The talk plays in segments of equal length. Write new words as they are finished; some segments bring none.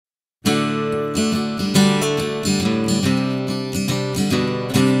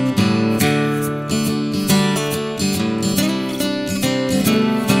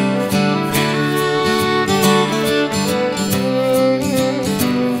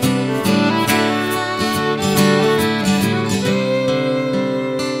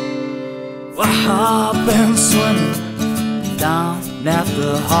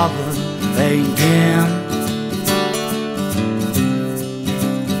harbor again,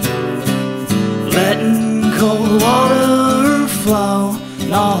 letting cold water flow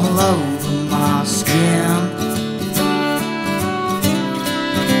all over my skin.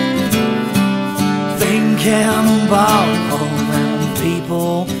 Thinking about all them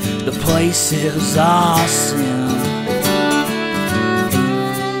people, the places I've seen,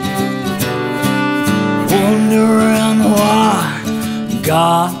 wondering why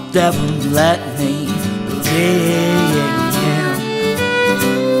God ever let me live again.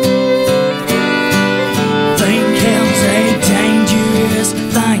 Thinking's a dangerous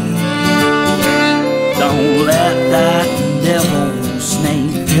thing. Don't let that devil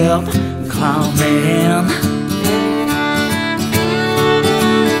sneak up and climb in.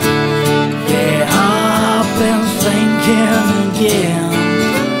 Yeah, I've been thinking again,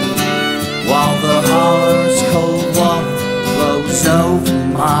 while the holler's cold water flows over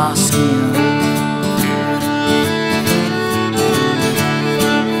my skin.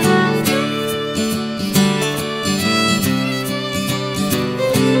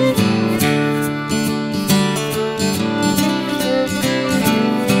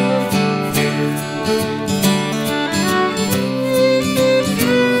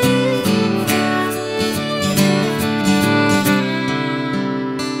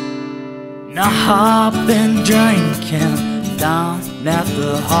 Now I've been drinking down at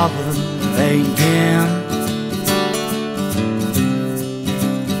the harbor again,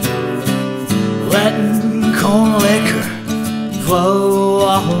 letting corn liquor flow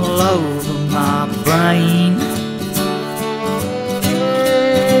all over my brain.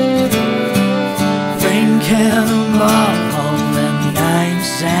 Thinking about all them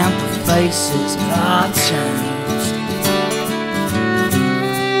names and the faces I changed.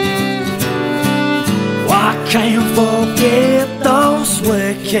 I can't forget those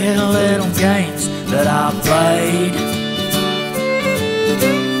wicked little games that I played.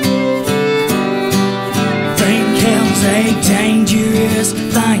 Thinking's a dangerous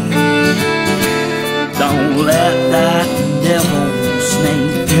thing. Don't let that devil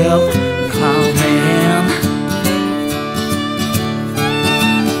sneak up and climb in.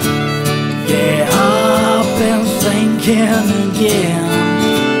 Yeah, I've been thinking again,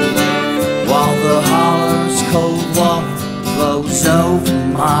 while the holler's cold water flows over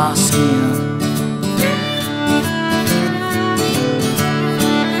my skin.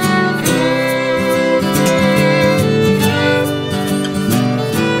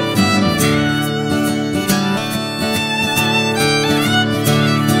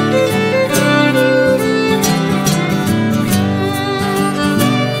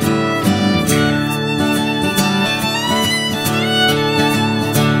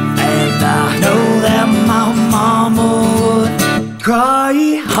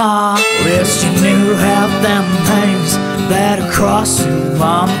 Cry hard, wish you knew half them things that are crossing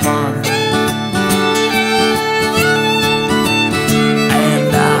my mind.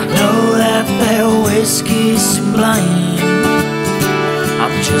 And I know that their whiskey's to blame.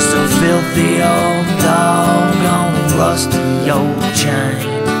 I'm just a filthy old dog on a rusty old chain.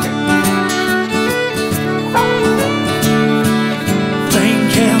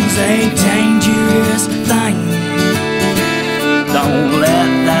 Thinking's a dangerous thing. Don't let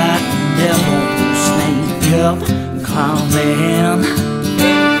that devil sneak up and climb in.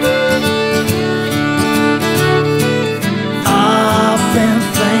 I've been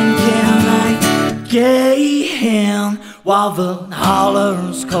thinking again, while the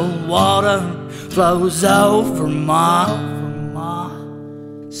holler's cold water flows over my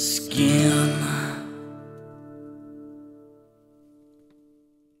skin.